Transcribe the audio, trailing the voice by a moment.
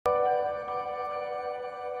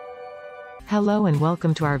Hello and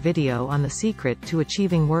welcome to our video on the secret to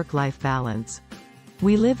achieving work-life balance.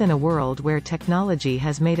 We live in a world where technology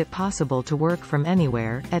has made it possible to work from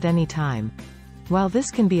anywhere, at any time. While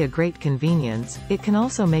this can be a great convenience, it can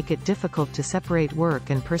also make it difficult to separate work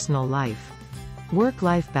and personal life.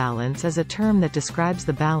 Work-life balance is a term that describes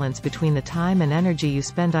the balance between the time and energy you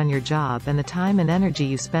spend on your job and the time and energy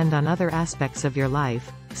you spend on other aspects of your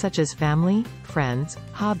life, such as family, friends,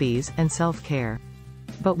 hobbies, and self-care.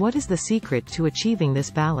 But what is the secret to achieving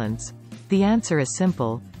this balance? The answer is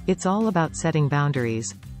simple: it's all about setting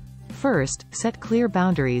boundaries. First, set clear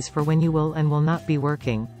boundaries for when you will and will not be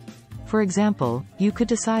working. For example, you could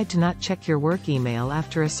decide to not check your work email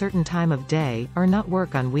after a certain time of day, or not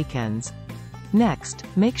work on weekends. Next,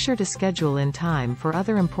 make sure to schedule in time for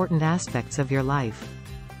other important aspects of your life.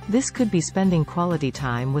 This could be spending quality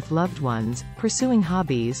time with loved ones, pursuing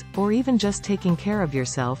hobbies, or even just taking care of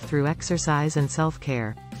yourself through exercise and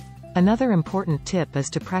self-care. Another important tip is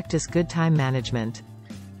to practice good time management.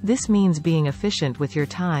 This means being efficient with your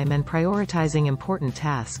time and prioritizing important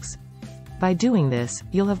tasks. By doing this,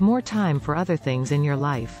 you'll have more time for other things in your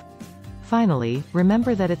life. Finally,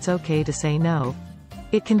 remember that it's okay to say no.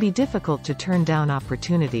 It can be difficult to turn down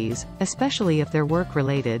opportunities, especially if they're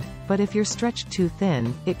work-related, but if you're stretched too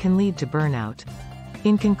thin, it can lead to burnout.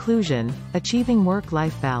 In conclusion, achieving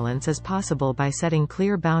work-life balance is possible by setting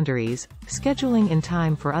clear boundaries, scheduling in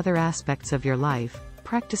time for other aspects of your life,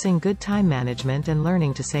 practicing good time management and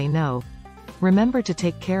learning to say no. Remember to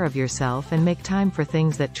take care of yourself and make time for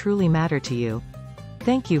things that truly matter to you.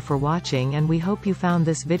 Thank you for watching, and we hope you found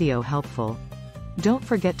this video helpful. Don't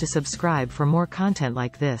forget to subscribe for more content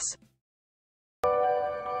like this.